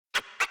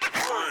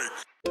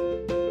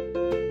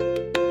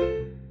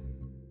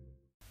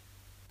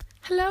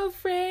Hello,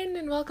 friend,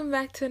 and welcome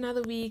back to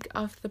another week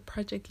of the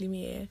Project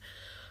Lumiere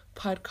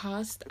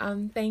podcast.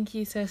 Thank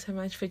you so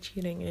much for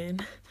tuning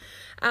in.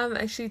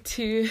 Actually,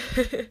 two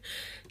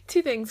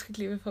things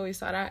quickly before we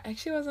start. I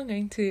actually wasn't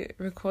going to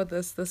record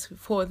this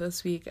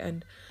week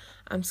and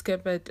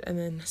skip it and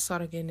then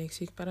start again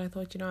next week. But I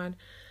thought,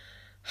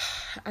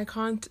 I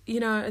can't.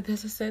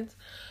 There's a sense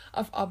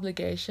of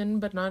obligation,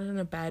 but not in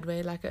a bad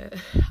way, like a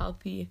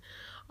healthy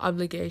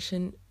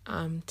obligation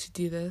to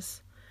do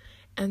this.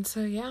 And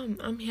so, yeah,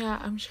 I'm here,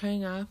 I'm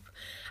showing up.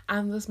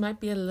 This might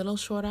be a little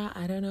shorter,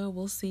 I don't know,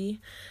 we'll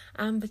see.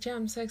 But yeah,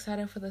 I'm so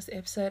excited for this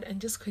episode. And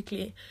just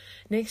quickly,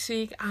 next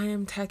week, I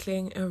am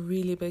tackling a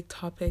really big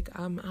topic.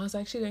 I was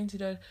actually going to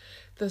do it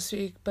this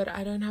week, but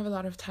I don't have a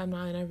lot of time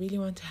now, and I really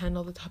want to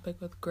handle the topic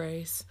with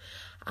grace,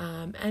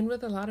 and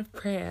with a lot of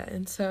prayer.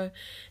 And so,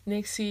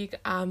 next week,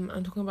 I'm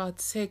talking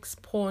about sex,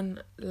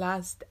 porn,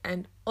 lust,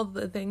 and all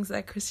the things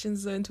that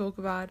Christians don't talk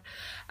about.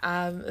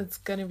 It's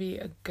gonna be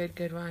a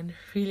good one.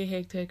 Really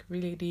hectic,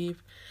 really deep.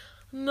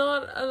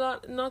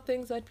 Not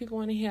things that people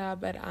want to hear,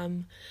 but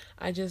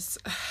I just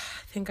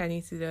think I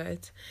need to do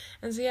it.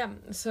 And so, yeah,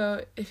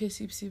 so if you're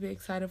super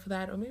excited for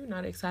that, or maybe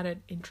not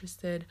excited,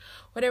 interested,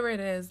 whatever it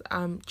is,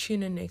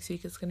 tune in next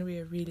week. It's going to be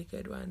a really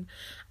good one.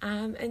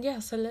 And yeah,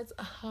 so let's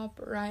hop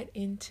right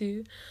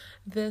into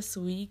this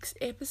week's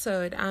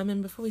episode.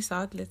 And before we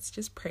start, let's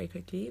just pray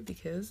quickly,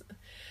 because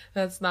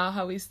that's now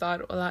how we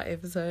start all our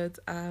episodes.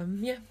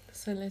 Yeah,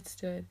 so let's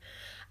do it.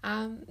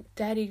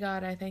 Daddy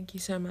God, I thank you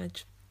so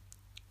much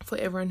for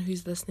everyone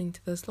who's listening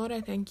to this. Lord, I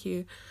thank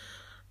you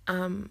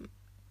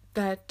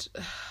that,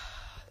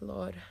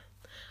 Lord,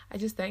 I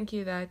just thank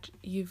you that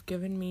you've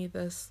given me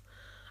this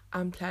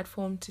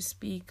platform to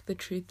speak the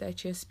truth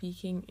that you're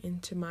speaking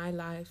into my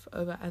life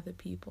over other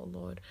people,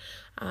 Lord.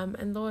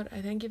 And Lord,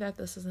 I thank you that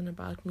this isn't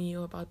about me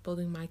or about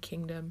building my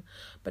kingdom,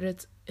 but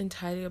it's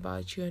entirely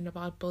about you and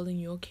about building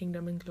your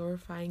kingdom and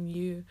glorifying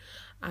you,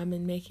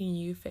 and making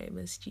you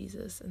famous,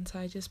 Jesus. And so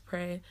I just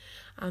pray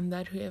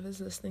that whoever's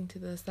listening to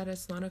this, that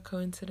it's not a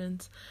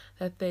coincidence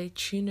that they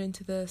tune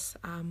into this,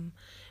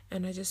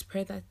 and I just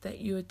pray that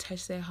you would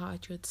touch their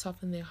heart, you would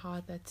soften their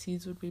heart, that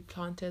seeds would be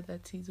planted,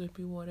 that seeds would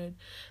be watered,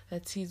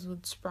 that seeds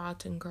would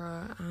sprout and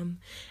grow,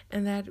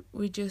 and that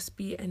would just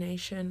be a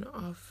nation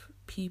of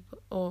people,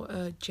 or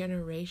a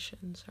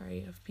generation,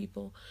 of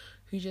people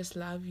who just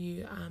love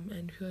you,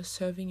 and who are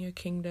serving your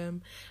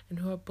kingdom, and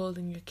who are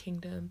building your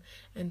kingdom,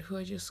 and who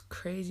are just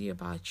crazy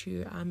about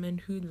you, and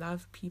who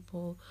love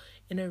people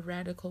in a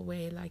radical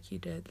way like you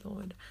did,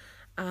 Lord.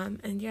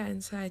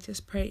 And so I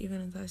just pray, even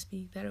as I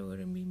speak, that it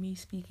wouldn't be me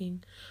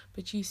speaking,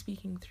 but you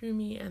speaking through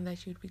me, and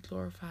that you'd be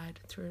glorified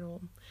through it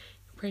all. In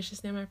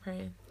precious name I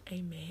pray,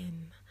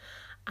 amen.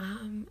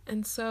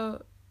 And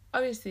so,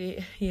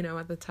 obviously, you know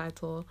what the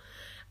title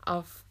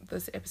of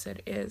this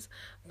episode is,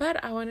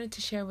 but I wanted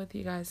to share with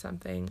you guys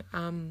something,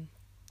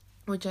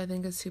 which I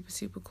think is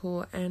super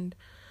cool, and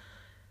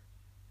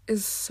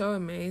is so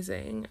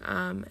amazing,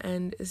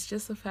 and it's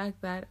just the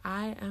fact that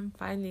I am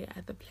finally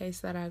at the place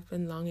that I've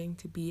been longing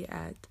to be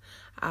at.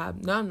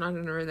 No, I'm not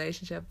in a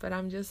relationship, but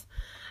I'm just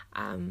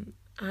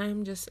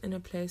in a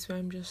place where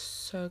I'm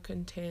just so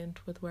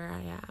content with where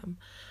I am.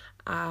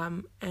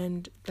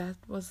 And that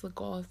was the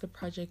goal of the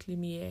Project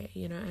Lumiere,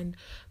 and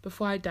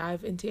before I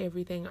dive into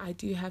everything, I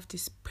do have to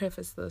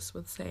preface this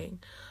with saying,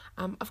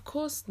 of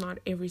course, not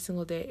every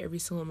single day, every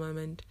single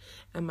moment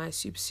am I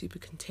super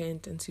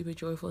content and super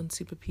joyful and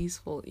super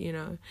peaceful,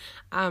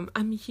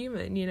 I'm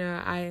human,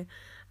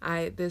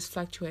 I there's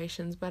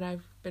fluctuations, but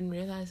I've been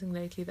realizing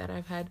lately that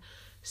I've had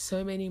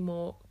so many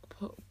more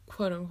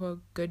quote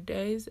unquote good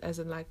days, as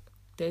in like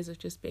days of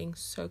just being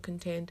so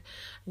content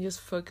and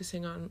just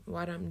focusing on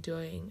what I'm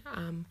doing,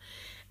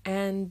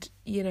 and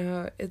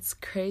it's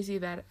crazy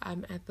that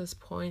I'm at this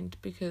point,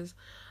 because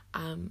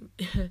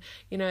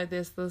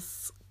there's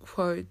this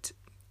quote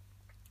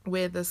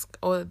where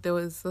there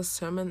was this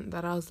sermon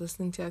that I was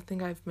listening to, I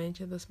think I've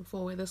mentioned this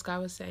before, where this guy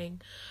was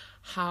saying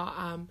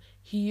how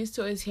he used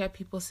to always hear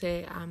people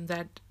say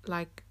that,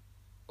 like,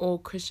 or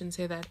Christians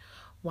say that,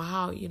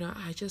 wow,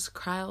 I just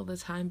cry all the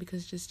time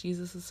because just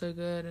Jesus is so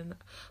good and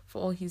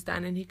for all he's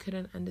done, and he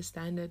couldn't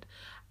understand it.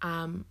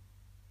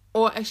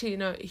 Or actually,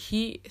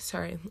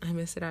 I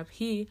messed it up.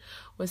 He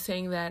was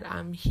saying that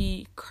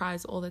he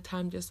cries all the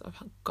time just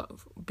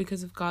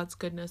because of God's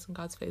goodness and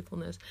God's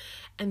faithfulness.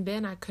 And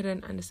then I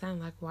couldn't understand,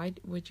 like, why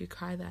would you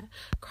cry?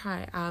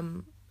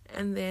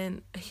 And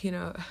then,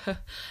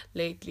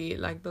 lately,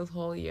 like this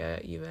whole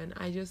year even,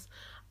 I just,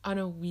 on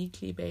a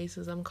weekly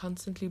basis, I'm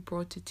constantly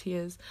brought to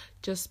tears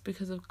just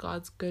because of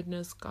God's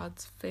goodness,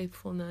 God's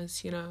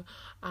faithfulness,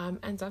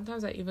 and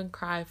sometimes I even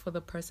cry for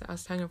the person. I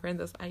was telling a friend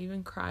this, I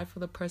even cry for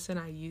the person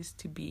I used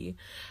to be.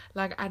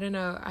 Like, I don't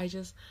know,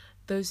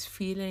 those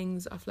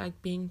feelings of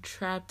like being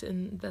trapped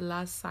in the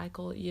last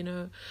cycle,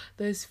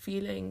 those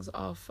feelings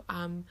of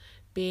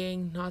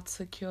being not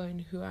secure in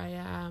who I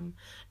am,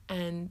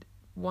 and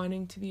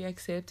wanting to be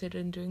accepted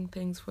and doing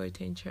things for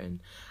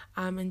attention,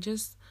 and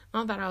just,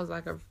 not that I was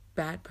like a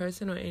bad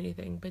person or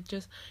anything, but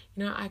just,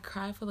 I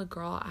cry for the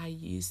girl I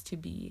used to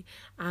be.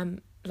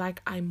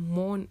 Like, I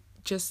mourn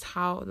just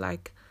how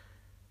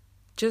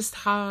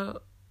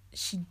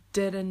she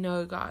didn't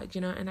know God,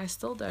 and I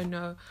still don't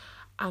know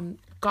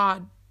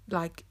God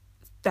like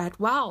that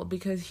well,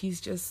 because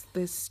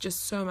there's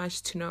just so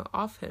much to know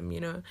of him,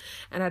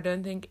 and I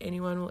don't think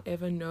anyone will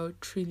ever know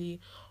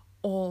truly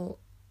all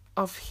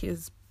of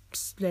his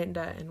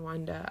splendor and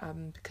wonder,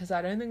 because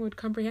I don't think we'd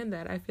comprehend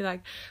that. I feel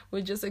like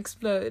we'd just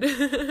explode.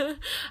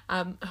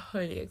 A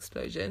holy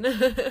explosion.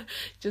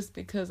 Just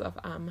because of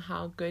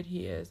how good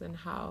he is, and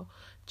how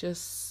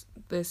just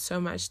there's so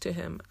much to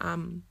him.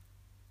 And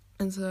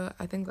so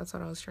I think that's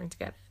what I was trying to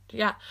get at.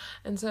 Yeah.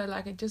 And so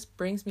like it just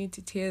brings me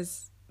to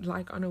tears,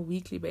 like on a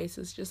weekly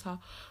basis, just how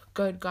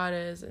good God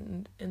is,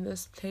 and in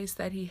this place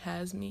that he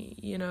has me,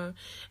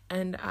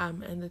 and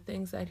the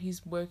things that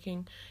he's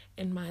working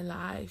in my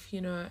life,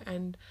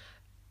 and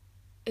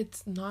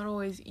it's not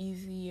always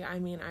easy. I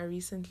mean, I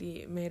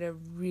recently made a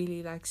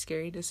really like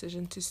scary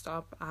decision to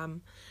stop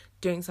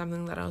doing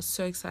something that I was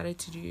so excited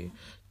to do,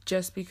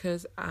 just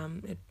because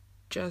it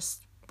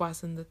just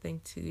wasn't the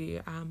thing to do,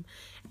 and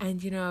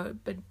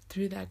but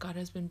through that, God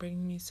has been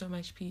bringing me so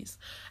much peace.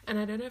 And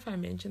I don't know if I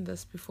mentioned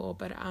this before,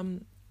 but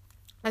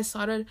I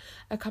started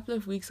a couple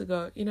of weeks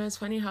ago. It's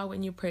funny how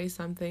when you pray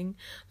something,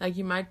 like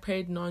you might pray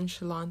it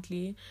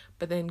nonchalantly,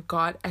 but then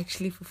God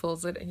actually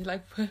fulfills it, and you're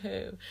like,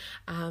 whoa.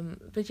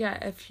 But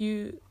yeah,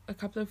 a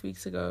couple of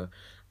weeks ago,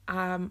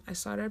 I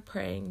started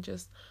praying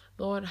just,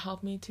 Lord,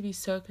 help me to be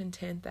so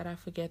content that I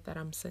forget that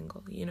I'm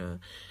single,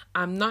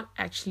 I'm not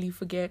actually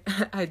forget.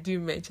 I do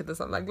mention this.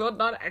 I'm like, Lord,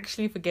 not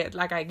actually forget,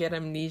 like I get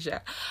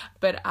amnesia.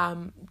 But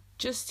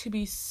just to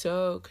be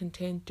so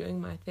content doing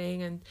my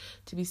thing, and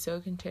to be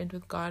so content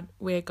with God,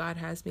 where God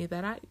has me,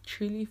 that I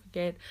truly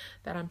forget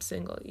that I'm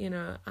single,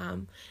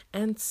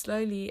 and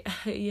slowly,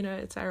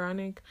 it's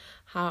ironic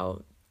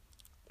how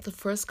the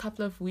first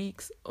couple of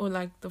weeks, or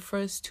like the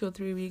first 2 or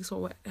 3 weeks,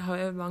 or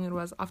however long it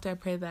was after I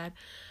prayed that,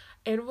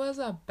 it was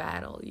a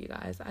battle, you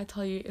guys. I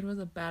tell you, it was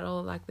a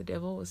battle. Like the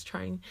devil was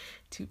trying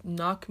to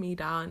knock me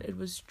down. It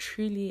was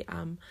truly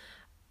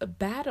a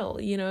battle,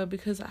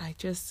 because I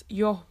just,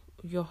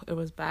 it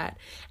was bad.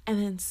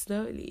 And then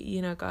slowly,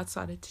 God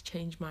started to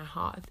change my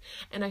heart.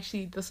 And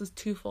actually, this is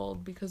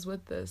twofold, because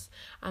with this,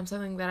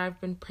 something that I've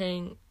been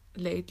praying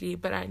lately,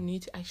 but I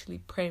need to actually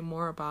pray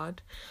more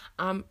about,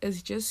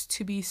 is just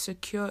to be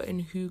secure in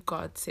who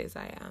God says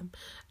I am.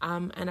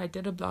 And I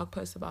did a blog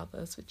post about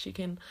this, which you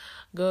can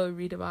go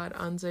read about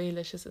on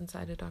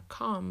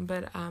zoeliciousinsider.com.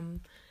 But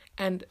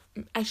and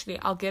actually,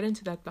 I'll get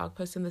into that blog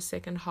post in the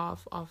second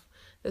half of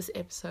this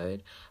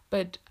episode.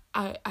 But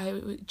I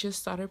just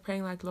started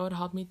praying like, Lord,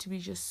 help me to be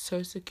just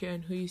so secure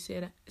in who you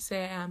say I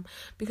am,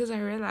 because I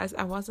realized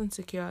I wasn't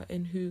secure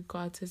in who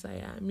God says I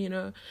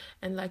am,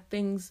 and like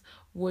things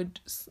would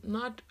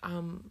not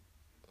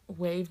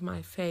wave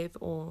my faith,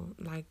 or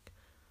like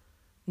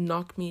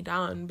knock me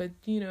down, but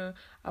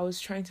I was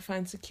trying to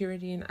find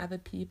security in other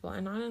people,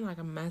 and not in like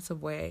a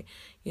massive way,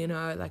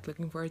 like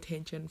looking for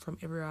attention from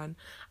everyone,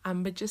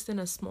 but just in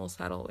a small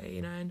subtle way,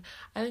 and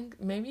I think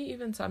maybe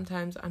even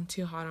sometimes I'm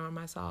too hard on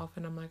myself,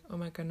 and I'm like, oh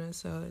my goodness,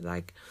 so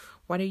like,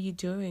 what are you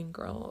doing,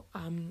 girl?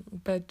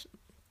 But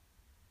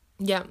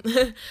yeah.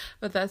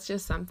 But that's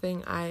just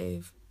something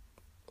I've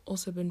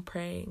also been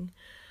praying.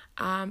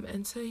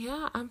 And so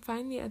yeah, I'm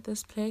finally at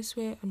this place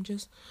where I'm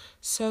just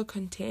so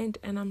content,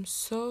 and I'm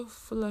so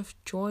full of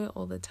joy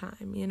all the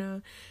time,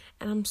 and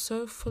I'm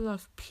so full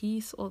of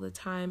peace all the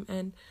time,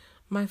 and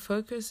my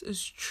focus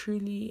is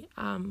truly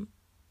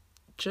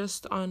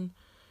just on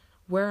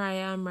where I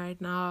am right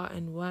now,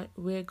 and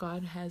where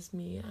God has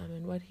me,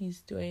 and what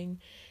he's doing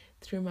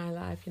through my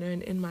life,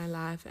 and in my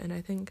life. And I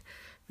think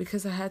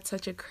because I had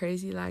such a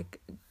crazy like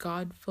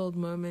God-filled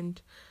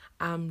moment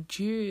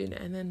June,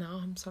 and then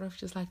now I'm sort of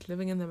just like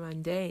living in the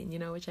mundane,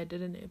 which I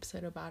did an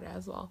episode about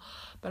as well,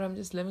 but I'm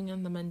just living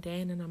in the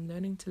mundane, and I'm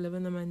learning to live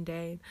in the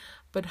mundane,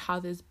 but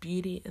how there's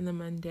beauty in the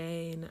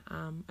mundane.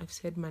 I've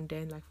said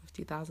mundane like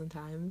 50,000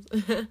 times,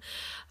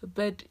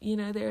 but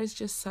there is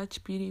just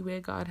such beauty where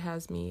God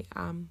has me,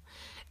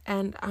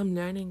 and I'm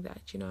learning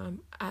that,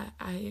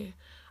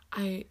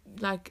 I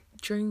like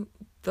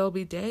there'll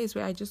be days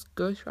where I just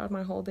go throughout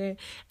my whole day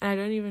and I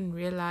don't even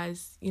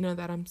realize,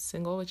 that I'm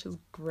single, which is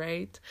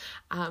great.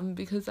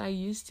 Because I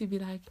used to be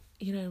like,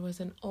 it was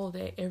an all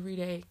day, every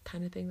day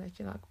kind of thing that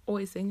you're like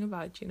always thinking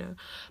about,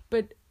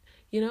 But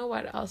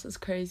what else is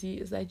crazy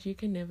is that you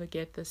can never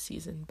get this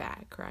season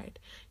back, right?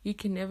 You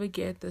can never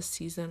get this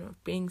season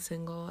of being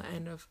single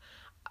and of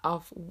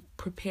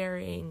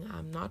preparing,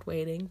 not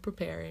waiting,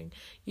 preparing.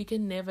 You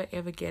can never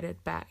ever get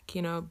it back,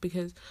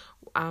 because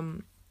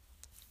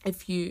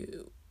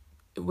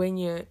when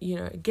you're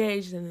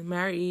engaged and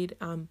married,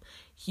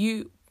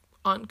 you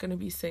aren't going to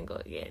be single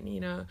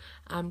again,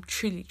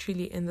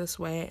 truly in this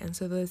way. And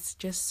so there's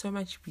just so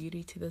much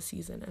beauty to the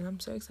season, and I'm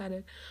so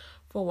excited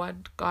for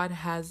what God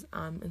has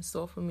in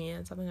store for me.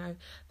 And something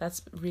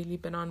that's really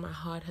been on my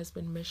heart has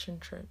been mission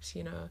trips,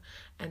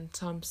 and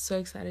so I'm so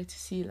excited to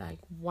see like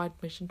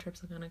what mission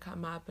trips are going to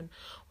come up and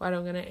what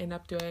I'm going to end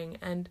up doing.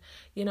 And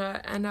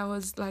and I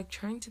was like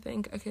trying to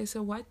think, okay,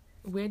 so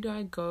where do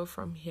I go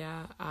from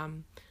here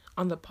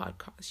on the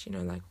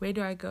podcast, like where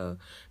do I go,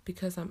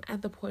 because I'm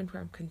at the point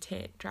where I'm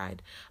content,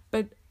 right?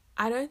 But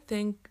I don't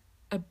think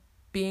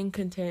being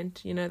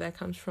content, that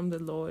comes from the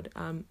Lord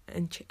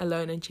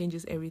alone and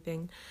changes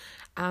everything.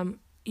 I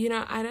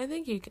don't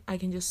think I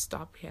can just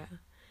stop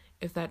here,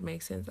 if that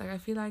makes sense. Like, I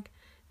feel like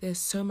there's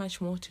so much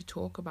more to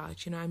talk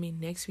about.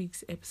 Next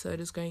week's episode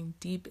is going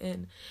deep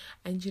in,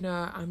 and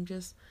I'm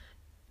just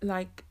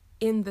like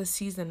in the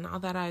season now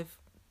that I've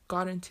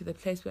gotten to the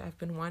place where I've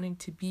been wanting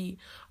to be.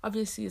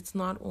 Obviously, it's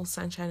not all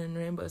sunshine and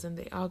rainbows, and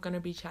there are going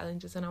to be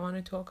challenges, and I want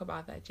to talk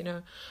about that.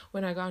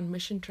 When I go on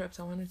mission trips,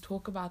 I want to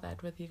talk about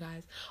that with you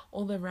guys,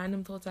 all the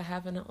random thoughts I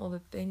have and all the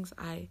things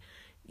I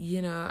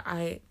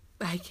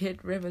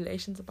get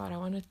revelations about. I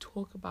want to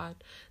talk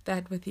about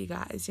that with you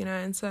guys,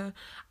 and so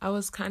I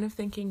was kind of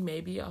thinking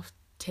maybe of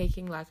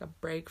taking like a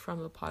break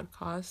from the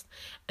podcast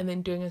and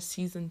then doing a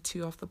season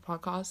 2 of the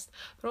podcast,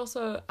 but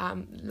also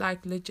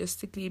like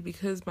logistically,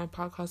 because my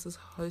podcast is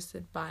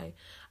hosted by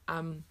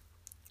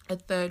a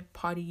third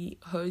party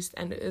host,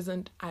 and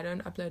I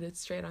don't upload it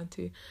straight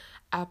onto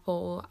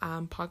Apple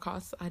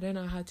podcasts. I don't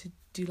know how to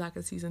do like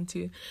a season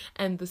 2,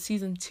 and the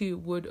season 2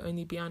 would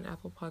only be on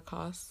Apple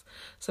Podcasts,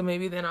 so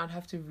maybe then I'd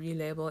have to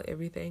relabel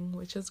everything,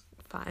 which is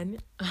fine.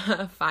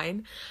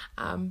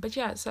 But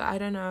yeah, so I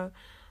don't know,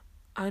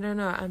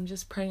 I'm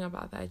just praying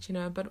about that,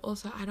 but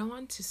also I don't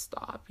want to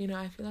stop.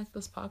 I feel like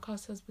this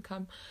podcast has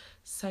become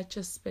such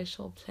a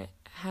special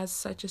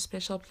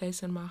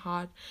place in my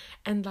heart.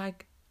 And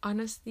like,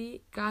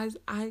 honestly, guys,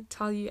 I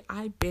tell you,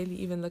 I barely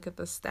even look at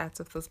the stats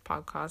of this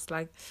podcast.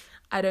 Like,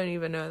 I don't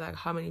even know like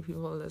how many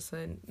people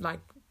listen, like,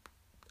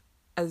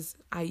 as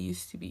I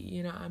used to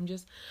be. I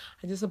just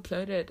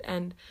upload it,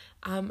 and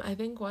I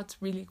think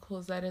what's really cool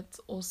is that it's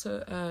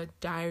also a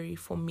diary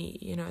for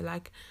me,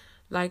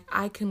 like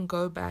I can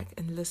go back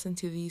and listen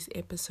to these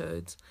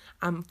episodes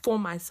for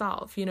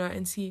myself,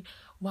 and see,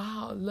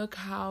 wow, look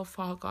how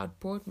far God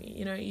brought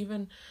me.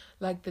 Even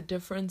like the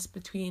difference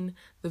between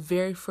the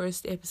very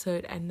first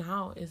episode and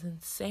now is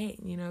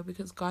insane,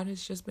 because God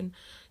has just been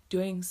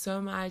doing so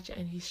much,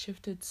 and he's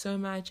shifted so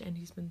much, and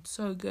he's been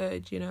so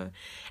good,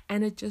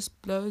 and it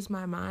just blows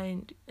my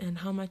mind and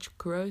how much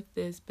growth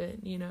there's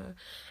been,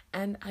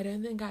 and I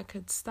don't think I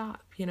could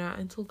stop,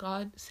 until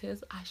God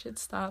says I should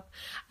stop.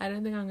 I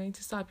don't think I'm going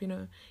to stop.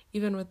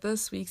 Even with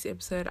this week's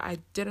episode, I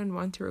didn't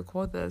want to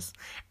record this,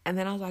 and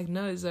then I was like,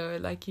 no, Zoe,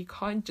 like, you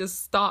can't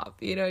just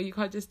stop, you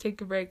can't just take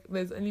a break.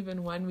 There's only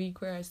been 1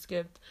 week where I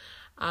skipped,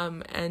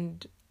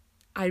 and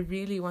I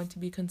really want to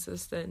be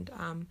consistent,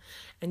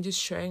 and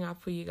just showing up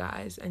for you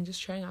guys, and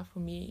just showing up for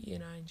me,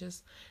 and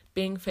just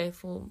being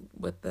faithful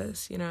with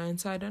this, and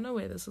so I don't know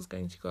where this is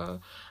going to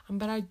go,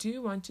 but I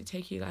do want to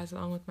take you guys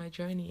along with my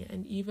journey.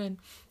 And even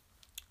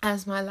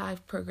as my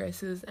life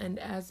progresses and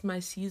as my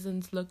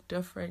seasons look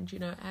different,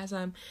 as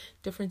I'm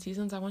different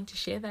seasons, I want to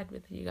share that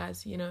with you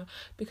guys,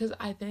 because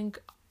I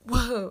think,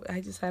 whoa, I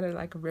just had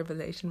a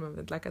revelation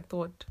moment, like a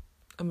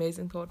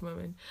amazing thought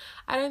moment.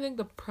 I don't think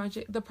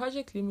the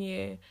project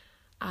Lumiere,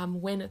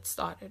 when it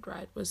started,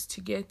 right, was to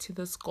get to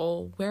this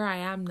goal where I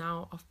am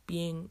now of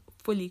being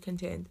fully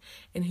content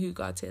in who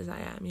God says I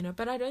am,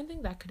 but I don't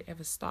think that could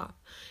ever stop.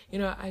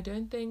 I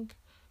don't think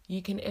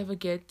you can ever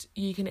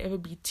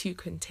be too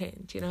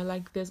content,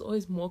 like there's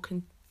always more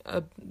content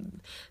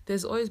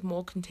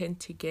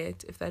to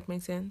get, if that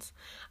makes sense.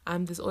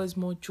 There's always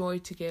more joy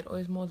to get,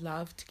 always more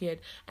love to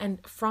get,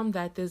 and from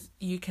that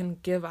you can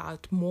give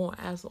out more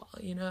as well,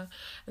 and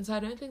so I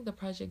don't think the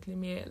Project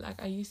Lumiere,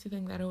 like, I used to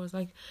think that it was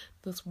like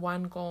this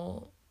one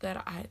point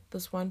that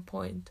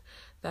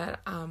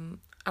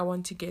I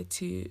want to get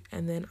to,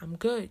 and then I'm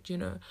good,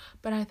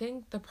 but I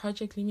think the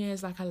Project Lumiere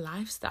is like a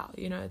lifestyle,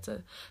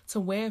 it's a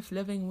way of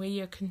living where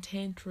you're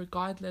content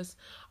regardless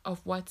of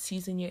what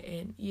season you're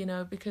in,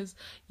 because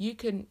you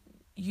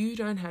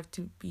don't have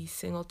to be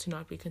single to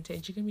not be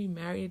content. You can be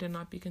married and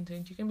not be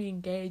content. You can be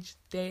engaged,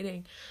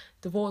 dating,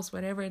 divorced,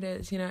 whatever it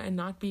is, and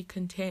not be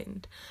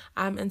content.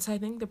 And so I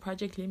think the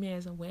Project Lumiere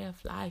is a way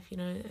of life,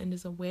 and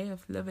is a way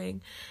of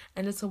living,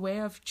 and it's a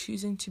way of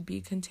choosing to be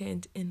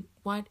content in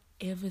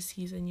whatever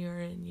season you're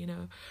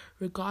in,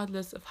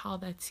 regardless of how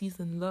that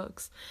season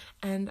looks.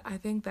 And I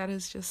think that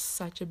is just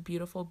such a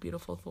beautiful,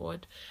 beautiful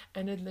thought,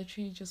 and it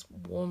literally just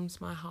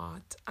warms my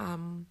heart.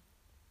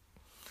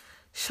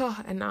 Sure,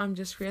 and now I'm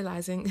just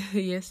realizing,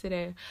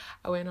 yesterday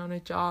I went on a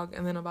jog,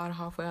 and then about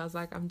halfway I was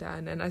like, I'm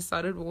done, and I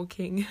started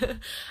walking,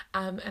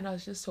 and I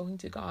was just talking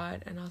to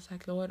God, and I was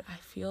like, Lord, I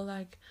feel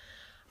like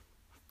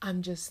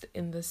I'm just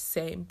in the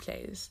same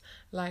place,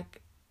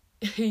 like,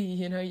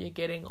 you're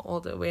getting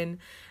older when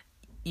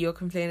your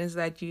complaint is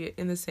that you're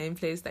in the same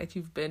place that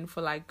you've been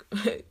for like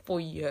for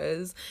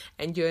years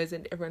and years,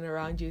 and everyone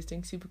around you is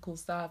doing super cool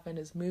stuff and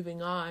is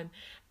moving on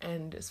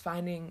and is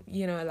finding,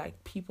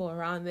 like people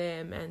around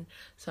them, and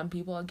some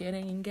people are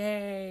getting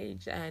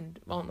engaged, and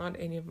well, not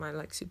any of my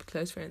like super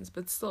close friends,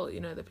 but still,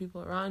 the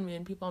people around me,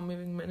 and people are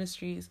moving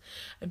ministries,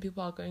 and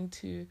people are going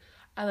to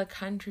other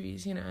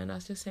countries, and I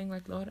was just saying,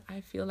 like, Lord,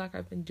 I feel like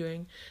I've been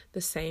doing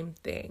the same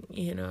thing,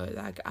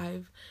 like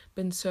I've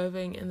been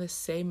serving in the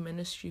same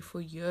ministry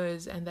for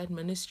years, and that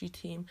ministry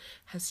team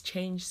has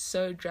changed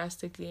so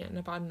drastically, and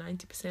about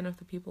 90% of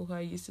the people who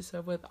I used to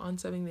serve with aren't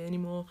serving there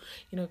anymore.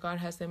 God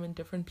has them in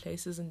different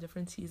places and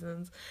different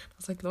seasons. I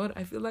was like, Lord,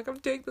 I feel like I'm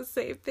doing the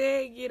same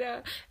thing,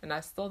 and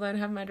I still don't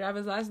have my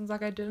driver's license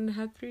like I didn't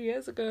have 3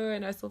 years ago,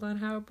 and I still don't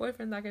have a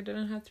boyfriend like I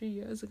didn't have 3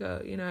 years ago,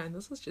 and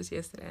this was just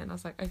yesterday, and I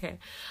was like, okay.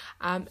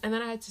 And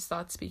then I had to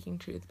start speaking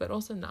truth, but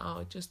also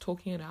now just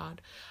talking it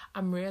out,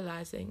 I'm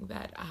realizing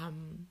that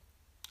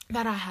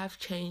that I have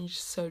changed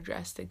so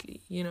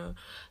drastically,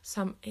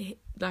 some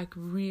like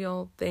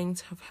real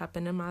things have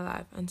happened in my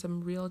life, and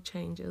some real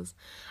changes,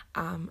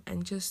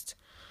 and just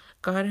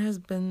God has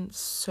been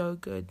so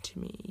good to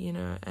me,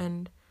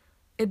 and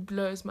it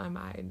blows my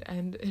mind,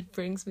 and it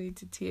brings me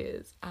to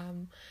tears,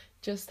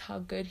 just how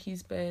good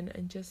he's been,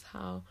 and just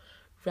how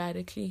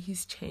radically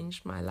he's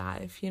changed my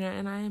life,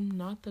 and I am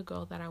not the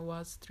girl that I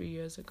was 3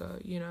 years ago,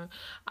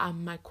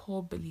 my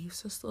core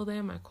beliefs are still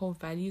there, my core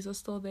values are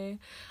still there,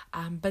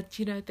 but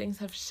things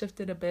have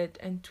shifted a bit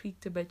and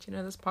tweaked a bit.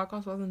 This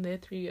podcast wasn't there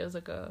 3 years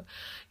ago,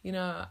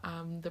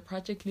 the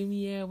Project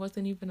Lumiere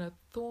wasn't even a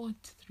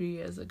thought 3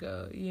 years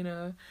ago,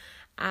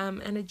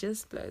 and it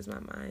just blows my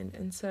mind.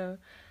 And so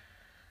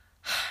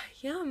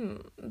yeah,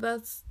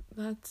 that's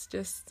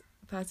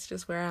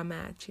just where I'm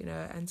at,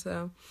 and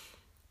so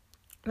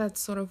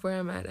that's sort of where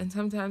I'm at. And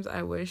sometimes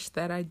I wish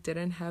that I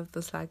didn't have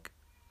this like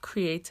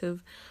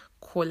creative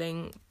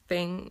calling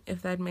thing,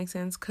 if that makes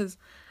sense, because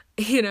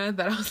that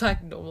I was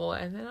like normal,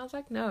 and then I was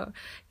like no,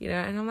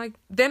 and I'm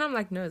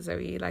like no,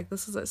 Zoe, like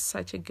this is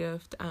such a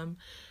gift, and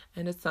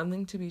it's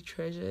something to be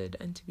treasured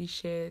and to be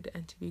shared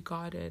and to be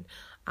guarded,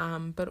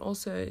 but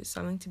also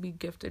something to be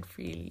gifted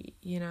freely,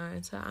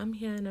 and so I'm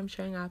here and I'm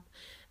showing up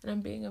and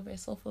I'm being a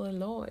vessel for the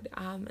Lord,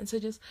 and so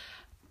just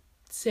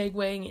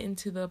segueing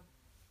into the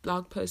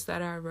blog post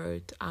that I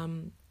wrote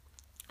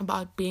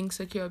about being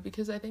secure,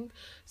 because I think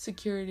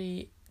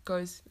security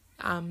goes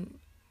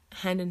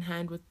hand in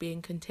hand with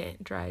being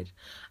content, right?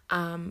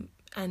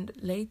 And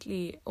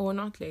lately, or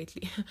not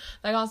lately,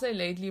 like I'll say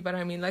lately, but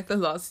I mean like the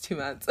last 2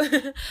 months,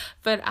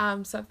 but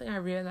something I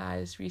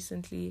realized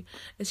recently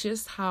is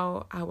just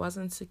how I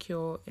wasn't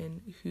secure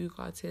in who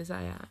God says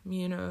I am,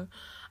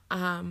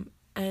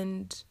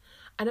 and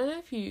I don't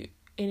know if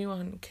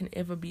anyone can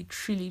ever be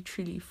truly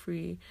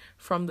free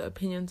from the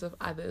opinions of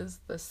others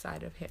this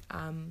side of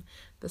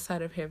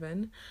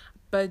heaven,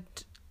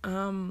 but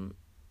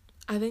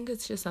I think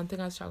it's just something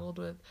I struggled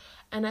with,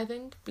 and I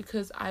think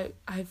because I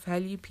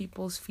value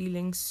people's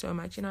feelings so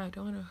much, I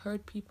don't want to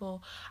hurt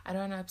people, I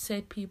don't want to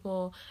upset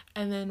people,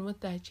 and then with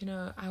that,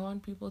 I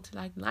want people to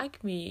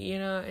like me,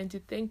 and to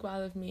think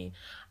well of me,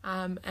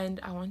 and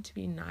I want to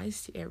be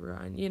nice to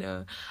everyone,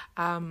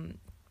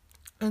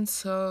 and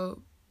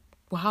so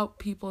how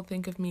people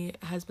think of me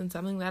has been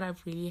something that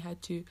I've really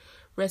had to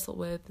wrestle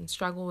with and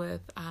struggle with.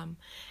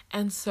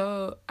 And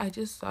so I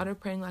just started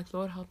praying, like,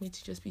 Lord, help me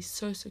to just be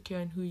so secure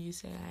in who you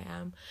say I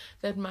am,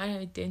 that my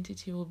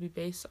identity will be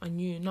based on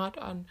you, not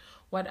on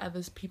what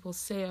others people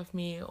say of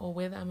me, or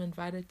whether I'm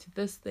invited to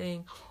this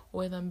thing, or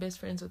whether I'm best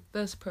friends with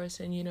this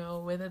person,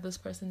 or whether this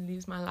person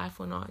leaves my life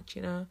or not,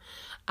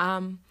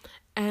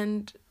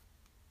 and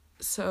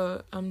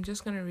so I'm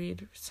just going to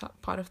read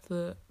part of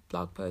the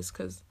blog post,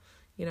 because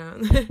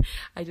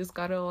I just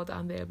got it all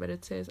down there, but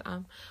it says,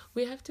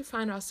 we have to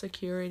find our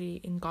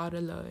security in God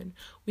alone.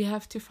 We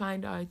have to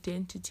find our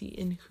identity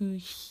in who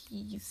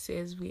He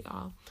says we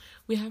are.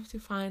 We have to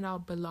find our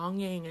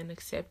belonging and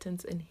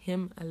acceptance in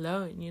Him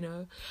alone,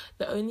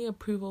 The only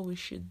approval we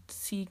should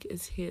seek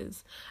is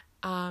His.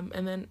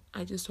 And then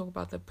I just talk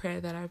about the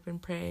prayer that I've been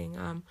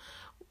praying,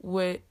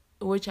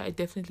 which I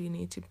definitely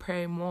need to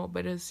pray more,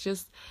 but it's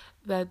just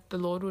that the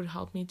Lord would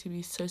help me to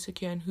be so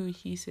secure in who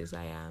He says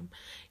I am.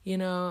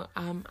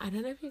 I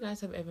don't know if you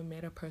guys have ever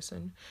met a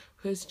person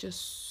who is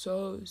just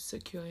so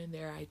secure in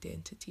their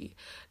identity.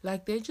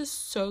 Like, they're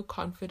just so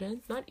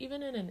confident, not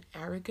even in an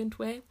arrogant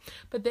way,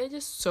 but they're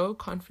just so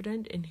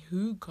confident in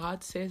who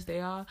God says they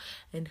are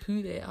and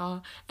who they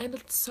are. And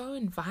it's so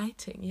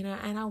inviting,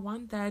 and I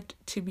want that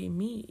to be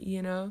me,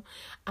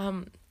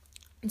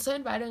 It's so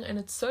inviting, and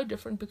it's so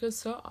different, because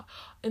so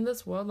in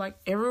this world, like,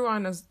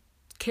 everyone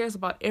cares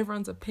about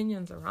everyone's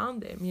opinions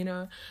around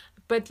them,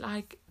 but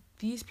like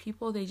these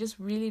people, they just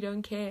really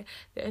don't care.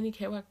 They only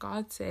care what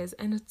God says,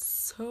 and it's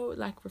so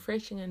like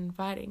refreshing and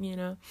inviting,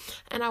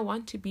 and I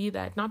want to be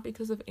that, not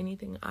because of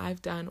anything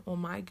I've done or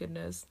my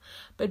goodness,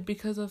 but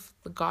because of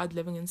the God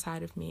living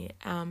inside of me.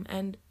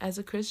 And as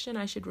a Christian,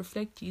 I should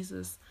reflect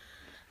Jesus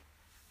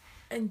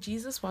And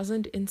Jesus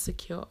wasn't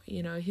insecure,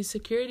 his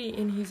security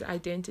in his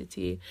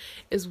identity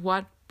is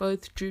what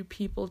both drew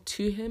people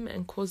to him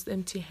and caused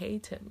them to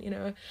hate him.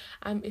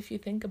 If you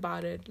think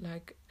about it,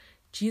 like,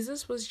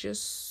 Jesus was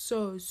just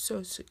so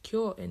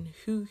secure in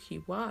who he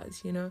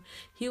was.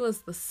 He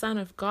was the Son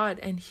of God,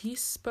 and he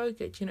spoke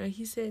it.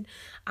 He said,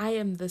 I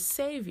am the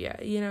Savior,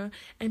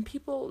 and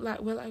people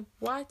were like,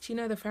 what?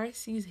 The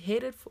Pharisees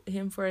hated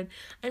him for it.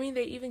 I mean,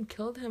 they even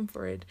killed him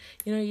for it,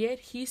 yet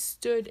he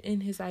stood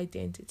in his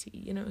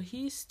identity.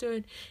 He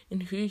stood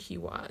in who he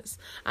was,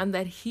 and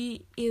that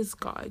he is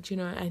God,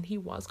 and he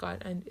was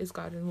God and is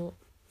God and will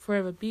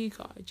forever be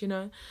God,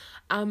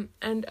 and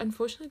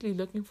unfortunately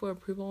looking for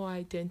approval or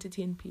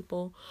identity in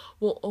people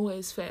will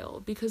always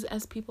fail, because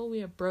as people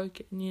we are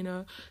broken.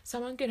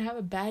 Someone could have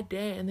a bad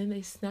day and then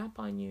they snap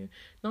on you,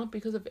 not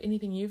because of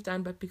anything you've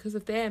done but because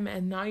of them,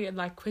 and now you're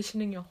like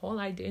questioning your whole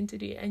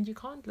identity, and you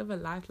can't live a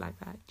life like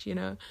that.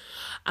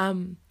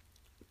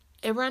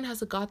 Everyone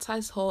has a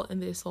God-sized hole in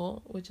their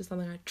soul, which is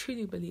something I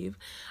truly believe,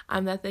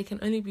 that they can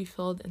only be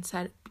filled and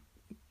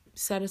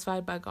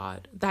satisfied by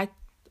God. That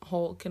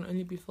hole can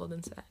only be filled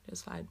and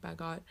satisfied by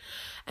God,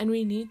 and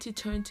we need to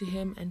turn to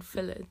him and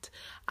fill it.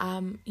 I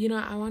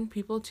want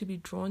people to be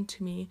drawn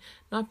to me,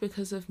 not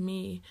because of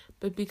me,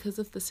 but because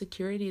of the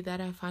security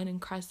that I find in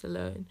Christ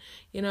alone.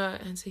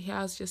 And so here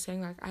I was just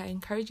saying, like, I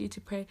encourage you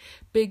to pray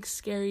big,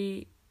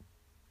 scary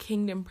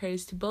kingdom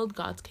prayers, to build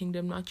God's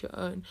kingdom, not your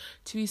own,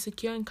 to be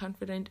secure and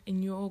confident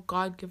in your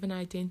God-given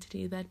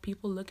identity, that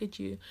people look at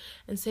you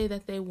and say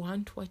that they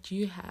want what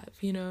you have,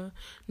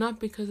 not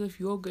because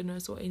of your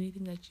goodness or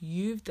anything that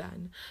you've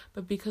done,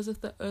 but because of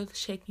the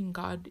earth-shaking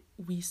God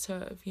we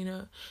serve.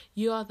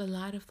 You are the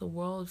light of the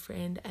world,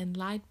 friend, and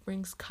light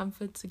brings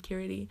comfort,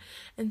 security,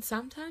 and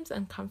sometimes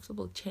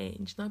uncomfortable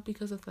change, not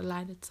because of the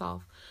light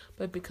itself,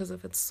 but because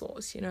of its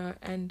source.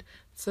 And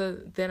so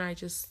then I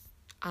just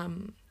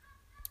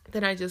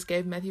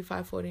gave Matthew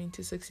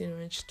 5:14-16,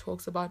 which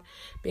talks about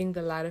being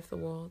the light of the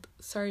world.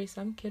 Sorry,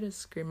 some kid is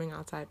screaming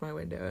outside my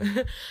window.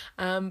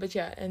 But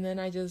yeah, and then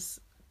I just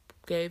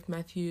gave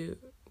Matthew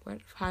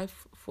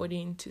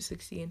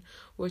 5:14-16,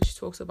 which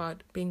talks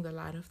about being the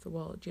light of the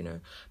world.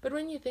 But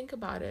when you think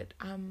about it,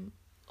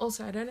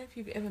 also, I don't know if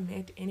you've ever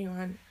met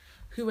anyone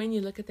who, when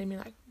you look at them,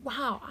 you're like,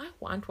 wow, I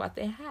want what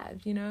they have,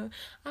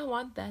 I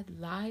want that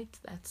light,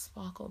 that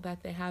sparkle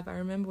that they have. I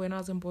remember when I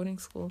was in boarding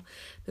school,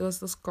 there was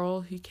this girl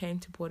who came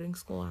to boarding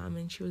school,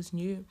 and she was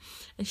new,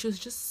 and she was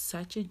just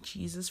such a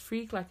Jesus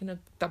freak, like in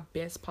the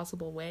best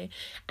possible way.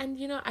 And,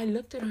 I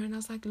looked at her and I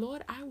was like,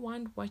 Lord, I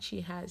want what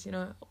she has,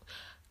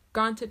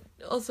 Granted,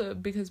 also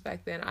because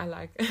back then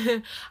I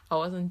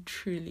wasn't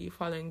truly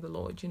following the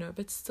Lord,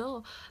 but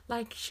still,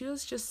 like, she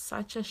was just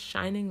such a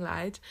shining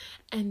light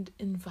and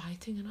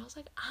inviting, and I was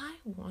like, I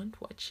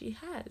want what she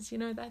has,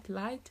 that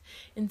light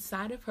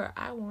inside of her.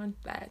 I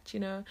want that,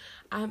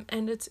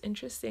 and it's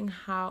interesting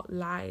how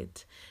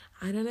light,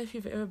 I don't know if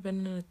you've ever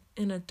been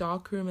in a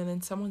dark room and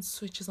then someone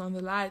switches on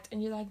the light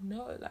and you're like,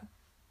 no, like,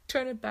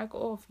 turn it back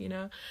off,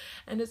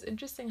 and it's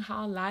interesting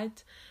how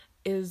light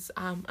is,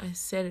 I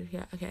said it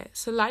here, okay,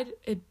 so light,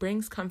 it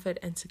brings comfort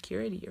and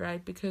security,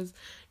 right? Because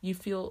you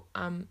feel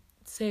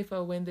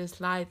safer when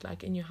there's light,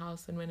 like, in your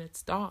house than when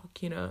it's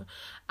dark, and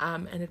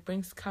it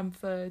brings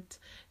comfort,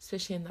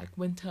 especially in like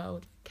winter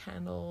with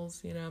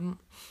candles,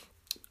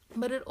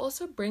 but it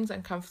also brings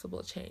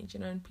uncomfortable change,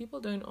 and people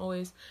don't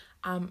always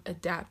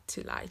adapt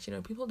to light.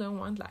 People don't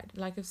want light.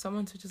 Like, if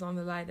someone switches on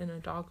the light in a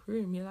dark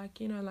room, you're like,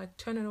 like,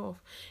 turn it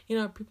off.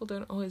 People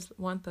don't always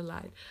want the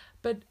light,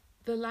 but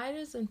the light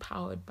is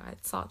empowered by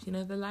itself.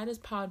 The light is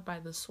powered by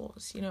the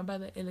source, by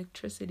the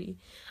electricity.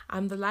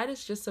 The light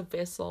is just a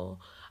vessel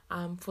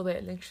for the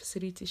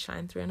electricity to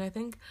shine through. And I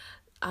think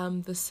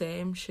the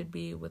same should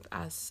be with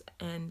us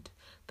and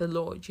the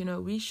Lord.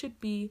 We should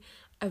be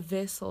a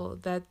vessel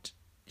that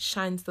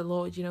shines the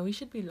Lord. We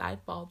should be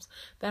light bulbs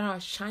that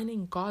are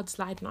shining God's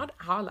light, not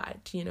our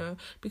light,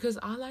 because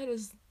our light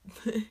is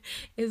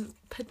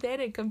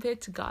pathetic compared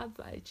to God's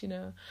light,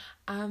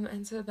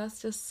 and so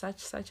that's just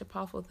such a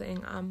powerful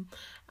thing.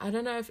 I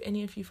don't know if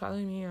any of you follow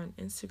me on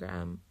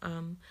Instagram,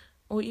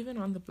 or even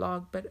on the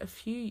blog, but I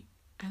think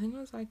it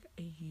was like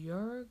a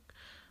year,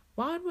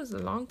 it was a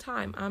long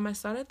time, I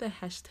started the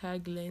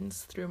hashtag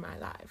lens through my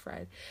life,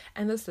 right?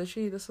 And this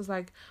was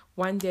like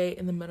one day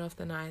in the middle of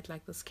the night,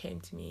 like, this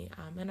came to me,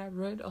 and I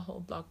wrote a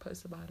whole blog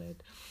post about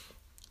it,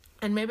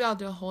 and maybe I'll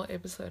do a whole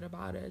episode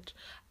about it,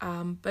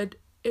 but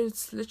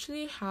it's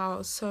literally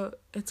so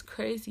it's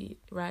crazy,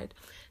 right,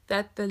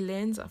 that the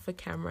lens of a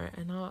camera,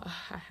 and I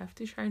have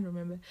to try and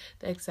remember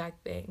the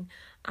exact thing,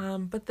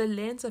 but the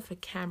lens of a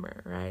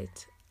camera,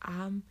 right,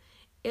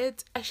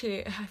 it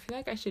actually, I feel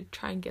like I should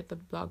try and get the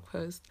blog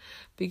post,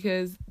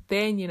 because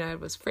then, it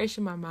was fresh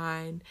in my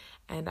mind,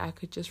 and I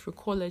could just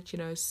recall it,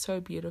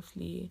 so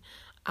beautifully.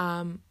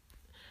 Okay,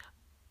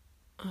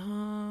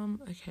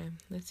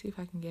 let's see if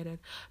I can get it,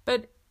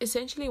 but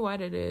essentially what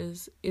it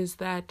is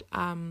that,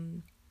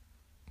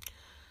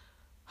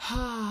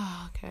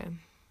 okay,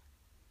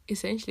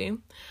 essentially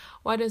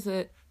what is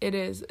it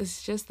is,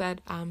 it's just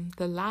that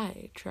the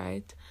light,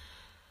 right,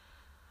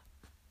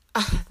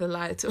 the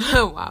light.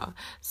 Oh, wow.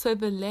 So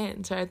the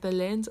lens, right? The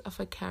lens of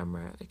a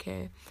camera,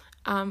 okay?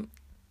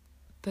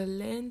 The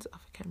lens of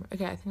a camera.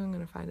 Okay, I think I'm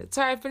going to find it.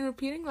 Sorry, I've been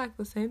repeating, like,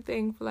 the same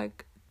thing for,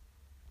 like,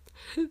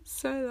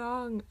 so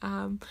long.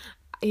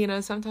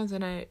 Sometimes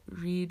when I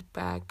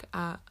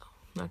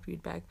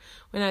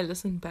when I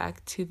listen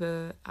back to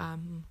the,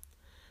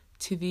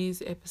 to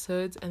these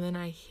episodes, and then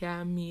I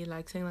hear me,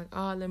 like, saying, like,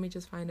 oh, let me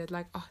just find it.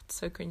 Like, oh, it's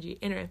so cringy.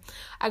 Anyway,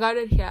 I got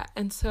it here.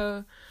 And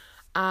so,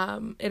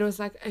 it was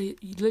like a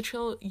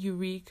literal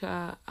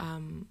eureka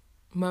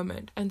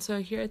moment. And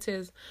so here it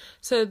is.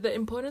 So the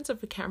importance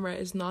of a camera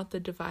is not the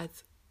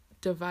device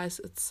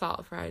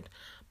itself, right,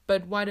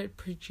 but what it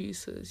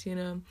produces,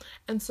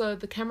 and so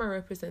the camera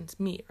represents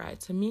me,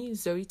 right? So me,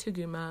 Zoe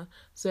Taguma,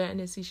 Zoe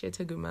Anesishe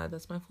Taguma,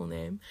 that's my full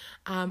name.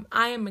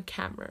 I am a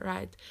camera,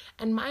 right?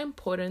 And my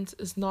importance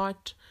is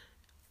not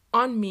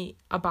on me,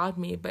 about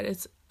me, but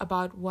it's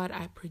about what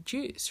I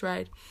produce,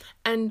 right?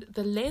 And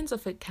the lens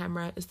of a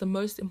camera is the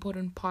most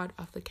important part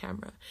of the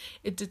camera.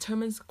 It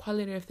determines the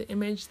quality of the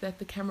image that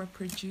the camera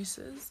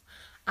produces.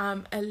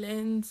 A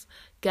lens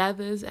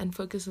gathers and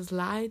focuses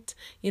light.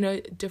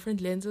 Different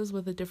lenses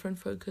with a different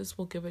focus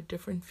will give a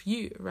different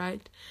view,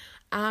 right?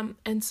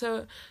 And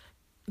so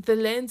the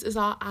lens is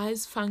our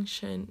eyes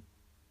function.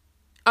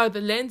 Oh,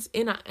 the lens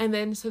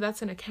so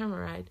that's in a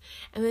camera, right?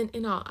 And then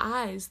in our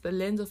eyes, the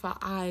lens of our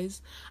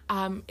eyes,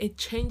 it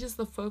changes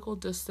the focal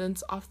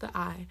distance of the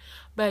eye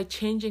by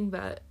changing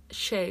the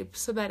shape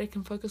so that it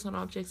can focus on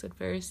objects at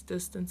various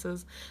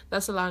distances,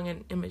 thus allowing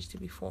an image to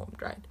be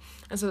formed, right?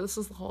 And so this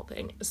is the whole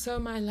thing. So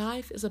my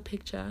life is a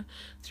picture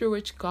through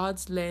which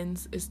God's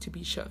lens is to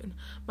be shown.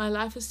 My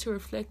life is to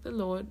reflect the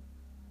Lord,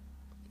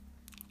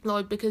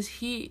 because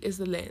He is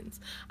the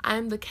lens. I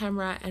am the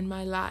camera, and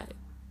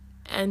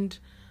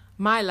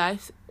my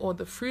life, or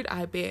the fruit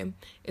I bear,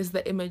 is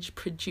the image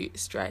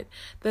produced, right?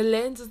 The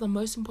lens is the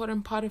most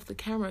important part of the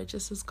camera,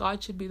 just as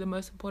God should be the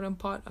most important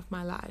part of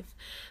my life.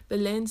 The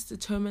lens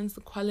determines the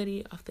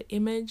quality of the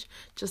image,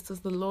 just as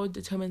the Lord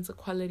determines the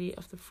quality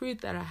of the fruit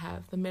that I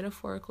have. The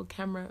metaphorical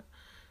camera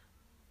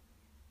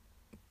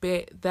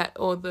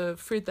the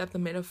fruit that the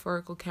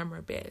metaphorical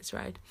camera bears,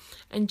 right?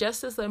 And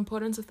just as the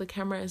importance of the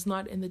camera is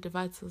not in the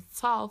device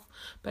itself,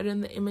 but in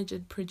the image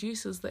it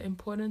produces, the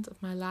importance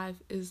of my life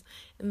is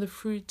in the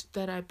fruit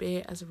that I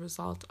bear as a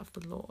result of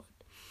the Lord.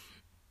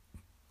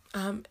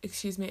 And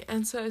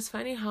so it's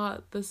funny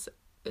how this,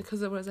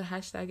 because it was a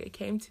hashtag, it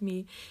came to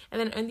me, and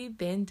then only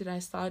then did I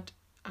start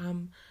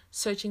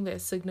searching the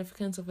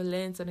significance of a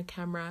lens and a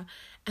camera,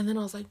 and then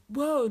I was like,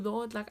 whoa,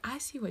 Lord, like, I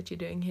see what you're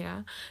doing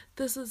here.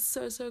 This is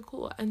so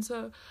cool. And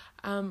so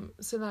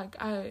like,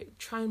 I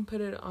try and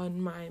put it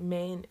on my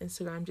main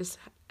Instagram, just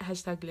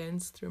hashtag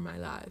lens through my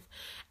life.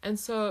 And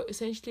so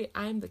essentially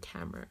I'm the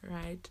camera,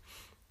 right?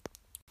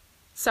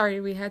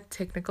 Sorry, we had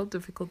technical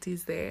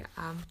difficulties there.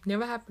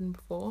 Never happened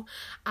before.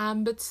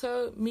 But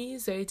so me,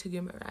 Zoe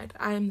Taguma, right?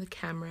 I am the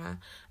camera,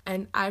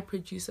 and I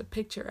produce a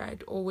picture,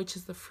 right? Or which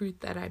is the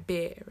fruit that I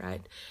bear,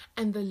 right?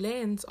 And the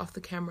lens of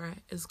the camera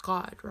is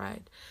God,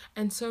 right?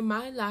 And so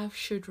my life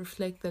should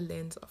reflect the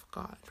lens of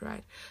God,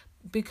 right?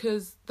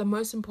 Because the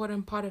most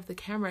important part of the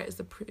camera is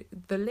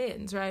the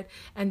lens, right?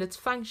 And its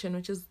function,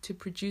 which is to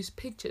produce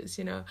pictures,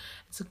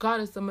 So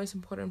God is the most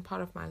important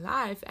part of my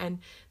life, and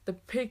the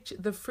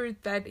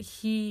fruit that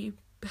He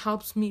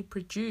helps me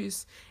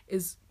produce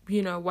is,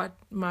 what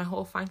my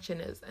whole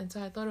function is. And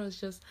so I thought it was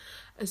just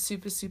a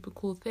super, super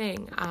cool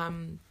thing.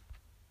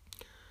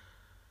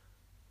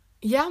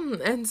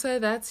 And so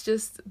that's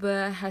just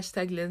the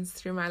hashtag lens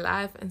through my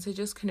life. And so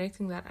just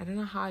connecting that, I don't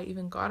know how I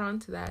even got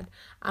onto that,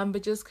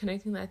 but just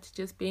connecting that to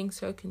just being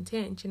so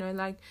content,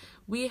 like,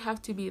 we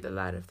have to be the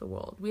light of the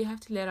world. We have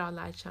to let our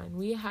light shine.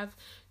 We have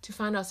to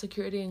find our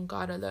security in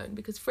God alone,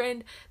 because,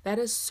 friend, that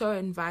is so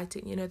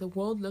inviting. The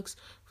world looks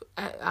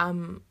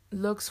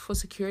for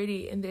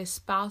security in their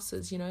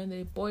spouses, in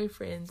their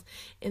boyfriends,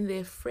 in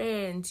their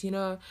friends, in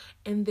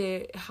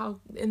their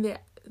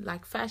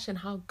like fashion,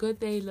 how good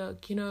they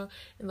look, in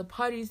the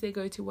parties they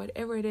go to,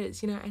 whatever it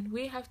is, and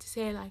we have to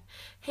say, like,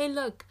 hey,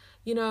 look,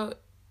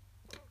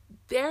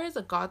 there is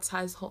a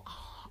God-sized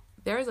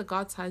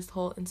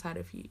hole inside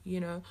of you,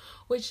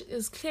 which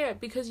is clear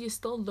because you're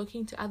still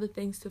looking to other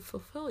things to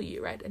fulfill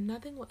you, right? And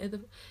nothing will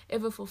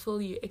ever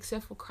fulfill you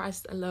except for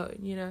Christ alone,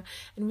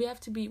 and we have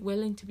to be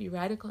willing to be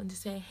radical and to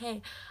say,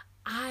 hey,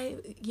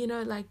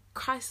 like,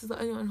 Christ is the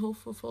only one who will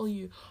fulfill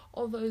you.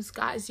 All those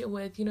guys you're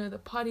with, the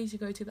parties you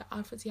go to, the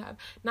outfits you have,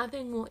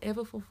 nothing will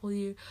ever fulfill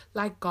you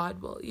like God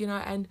will,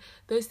 and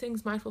those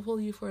things might fulfill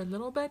you for a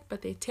little bit,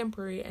 but they're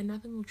temporary, and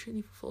nothing will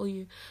truly fulfill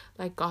you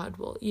like God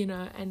will,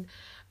 and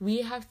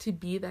we have to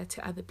be that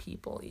to other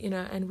people,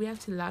 and we have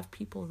to love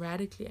people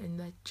radically and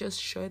like just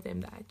show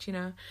them that,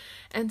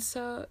 and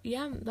so,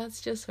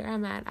 that's just where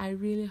I'm at. I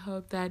really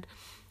hope that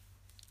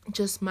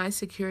just my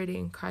security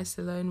in Christ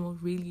alone will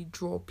really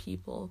draw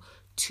people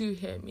to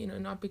Him,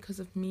 not because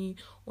of me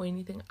or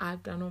anything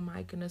I've done, oh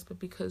my goodness, but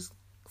because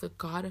the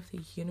God of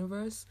the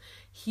universe,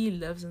 he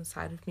lives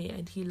inside of me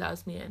and he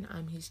loves me and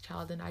I'm his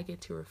child and I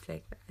get to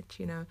reflect that,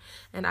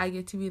 and I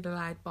get to be the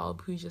light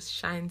bulb who just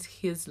shines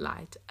his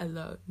light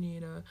alone,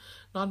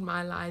 not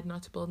my light,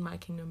 not to build my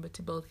kingdom, but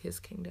to build his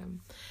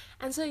kingdom.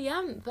 And so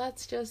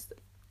that's just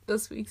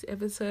this week's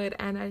episode,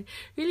 and I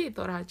really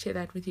thought I'd share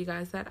that with you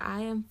guys, that I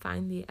am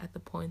finally at the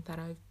point that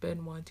I've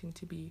been wanting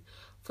to be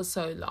for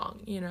so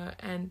long,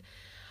 and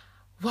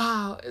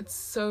wow, it's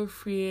so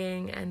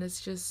freeing, and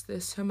it's just,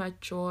 there's so much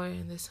joy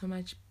and there's so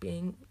much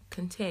being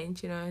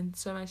content, and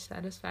so much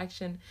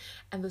satisfaction.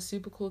 And the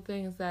super cool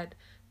thing is that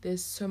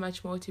there's so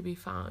much more to be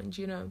found,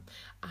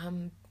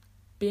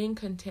 being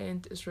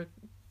content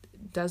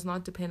does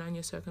not depend on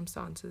your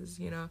circumstances,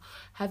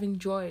 having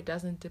joy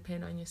doesn't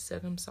depend on your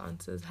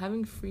circumstances,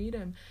 having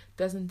freedom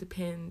doesn't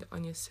depend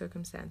on your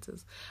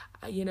circumstances,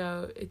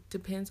 it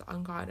depends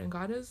on God, and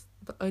God is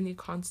the only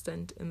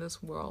constant in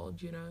this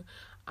world,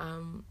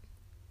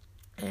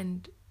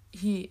 and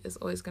he is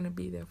always going to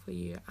be there for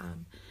you,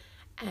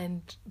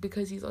 and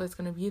because he's always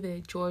going to be there,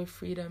 joy,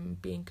 freedom,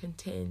 being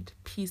content,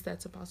 peace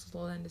that surpasses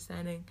all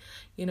understanding,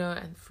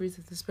 and fruits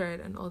of the Spirit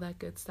and all that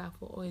good stuff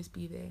will always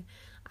be there,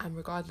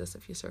 regardless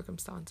of your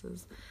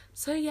circumstances.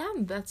 So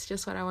that's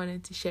just what I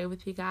wanted to share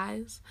with you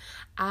guys.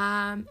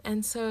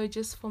 And so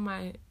just for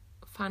my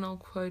final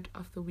quote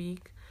of the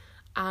week,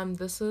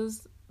 this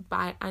is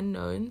by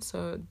Unknown,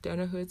 so don't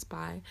know who it's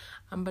by,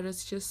 but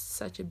it's just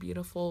such a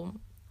beautiful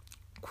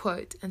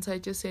quote. And so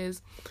it just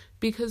says,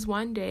 because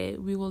one day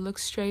we will look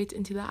straight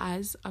into the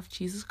eyes of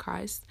Jesus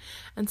Christ,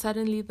 and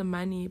suddenly the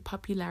money,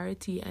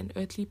 popularity, and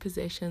earthly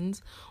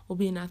possessions will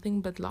be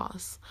nothing but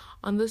loss.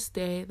 On this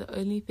day, the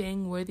only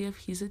thing worthy of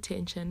his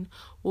attention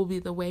will be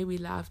the way we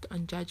loved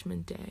on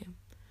Judgment Day.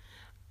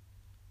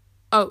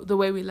 The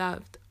way we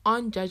loved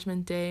on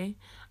Judgment Day.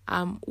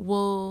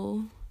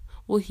 Will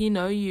he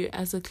know you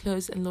as a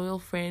close and loyal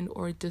friend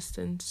or a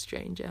distant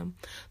stranger?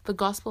 The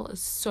gospel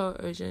is so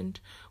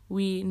urgent.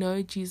 We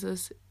know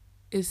Jesus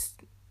is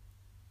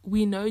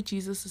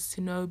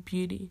to know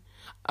beauty.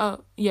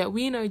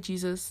 We know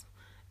Jesus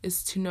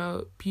is to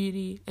know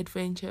beauty,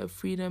 adventure,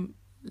 freedom,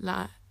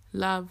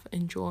 love,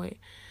 and joy.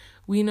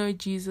 We know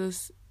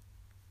Jesus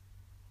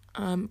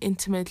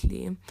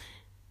intimately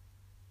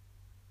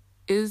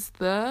is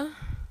the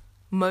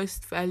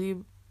most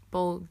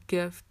valuable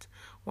gift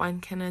one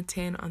can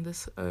attain on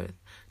this earth.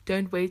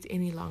 Don't wait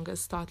any longer.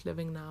 Start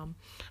living now.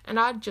 And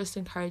I'd just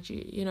encourage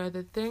you,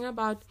 the thing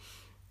about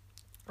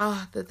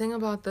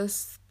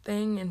this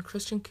thing in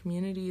Christian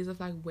communities of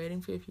like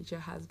waiting for your future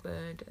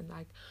husband and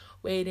like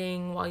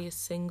waiting while you're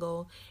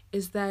single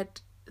is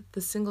that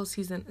the single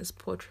season is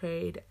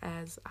portrayed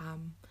as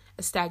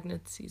a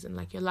stagnant season.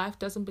 Like your life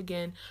doesn't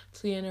begin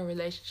till you're in a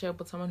relationship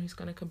with someone who's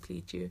going to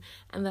complete you,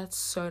 and that's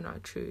so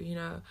not true.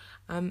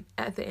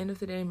 At the end of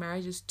the day,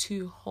 marriage is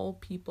two whole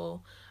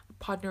people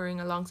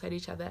partnering alongside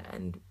each other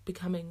and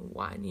becoming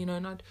one,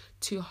 not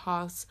two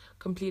halves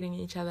completing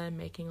each other and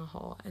making a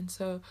whole. And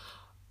so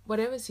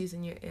whatever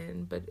season you're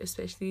in, but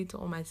especially to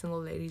all my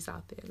single ladies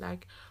out there,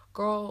 like,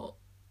 girl,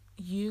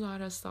 you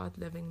gotta start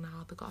living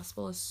now. The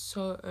gospel is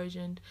so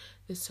urgent.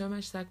 There's so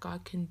much that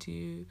God can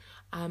do,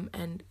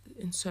 and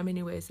in so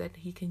many ways that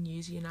he can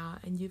use you now,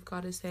 and you've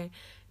got to say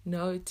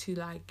no to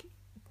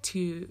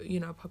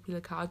popular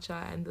culture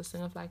and this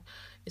thing of like,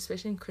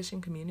 especially in Christian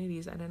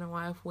communities, I don't know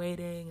why, of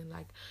waiting and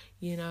like,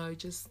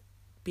 just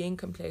being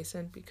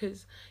complacent,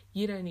 because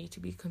you don't need to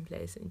be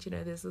complacent.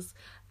 There's this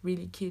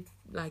really cute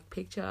like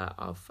picture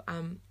of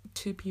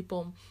two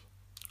people,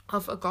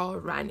 of a girl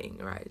running,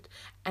 right,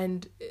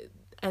 and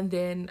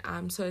then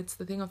so it's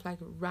the thing of like,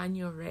 run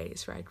your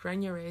race, right?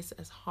 Run your race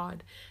as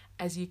hard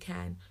as you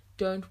can.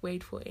 Don't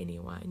wait for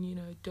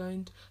anyone,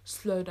 don't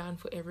slow down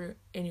for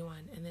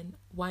anyone. And then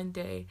one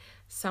day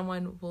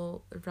someone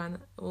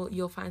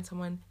you'll find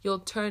someone, you'll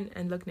turn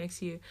and look next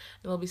to you, and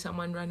there'll be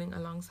someone running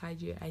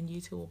alongside you, and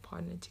you two will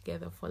partner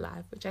together for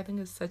life, which I think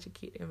is such a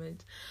cute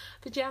image.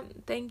 But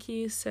thank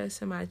you so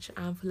much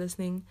for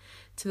listening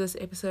to this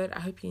episode.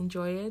 I hope you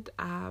enjoy it.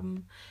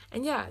 And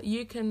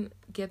you can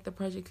get the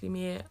Project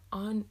Lumiere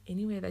on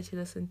anywhere that you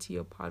listen to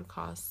your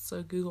podcasts.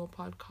 So Google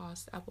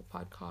Podcasts, Apple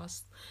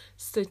Podcasts,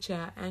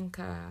 Stitcher,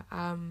 Anchor,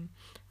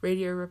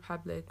 Radio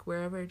Republic,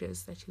 wherever it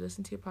is that you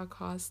listen to your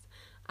podcast.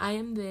 I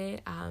am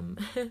there,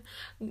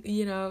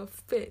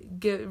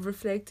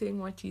 reflecting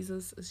what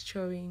Jesus is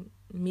showing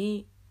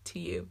me to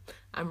you.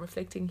 I'm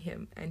reflecting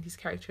him and his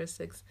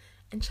characteristics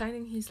and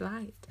shining his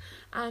light.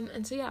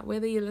 And so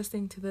whether you're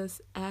listening to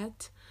this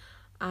at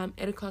 8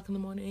 o'clock in the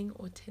morning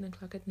or 10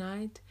 o'clock at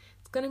night,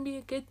 it's going to be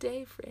a good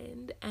day,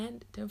 friend.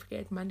 And don't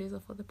forget, Mondays are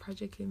for the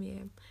Project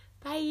Lumiere.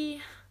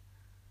 Bye!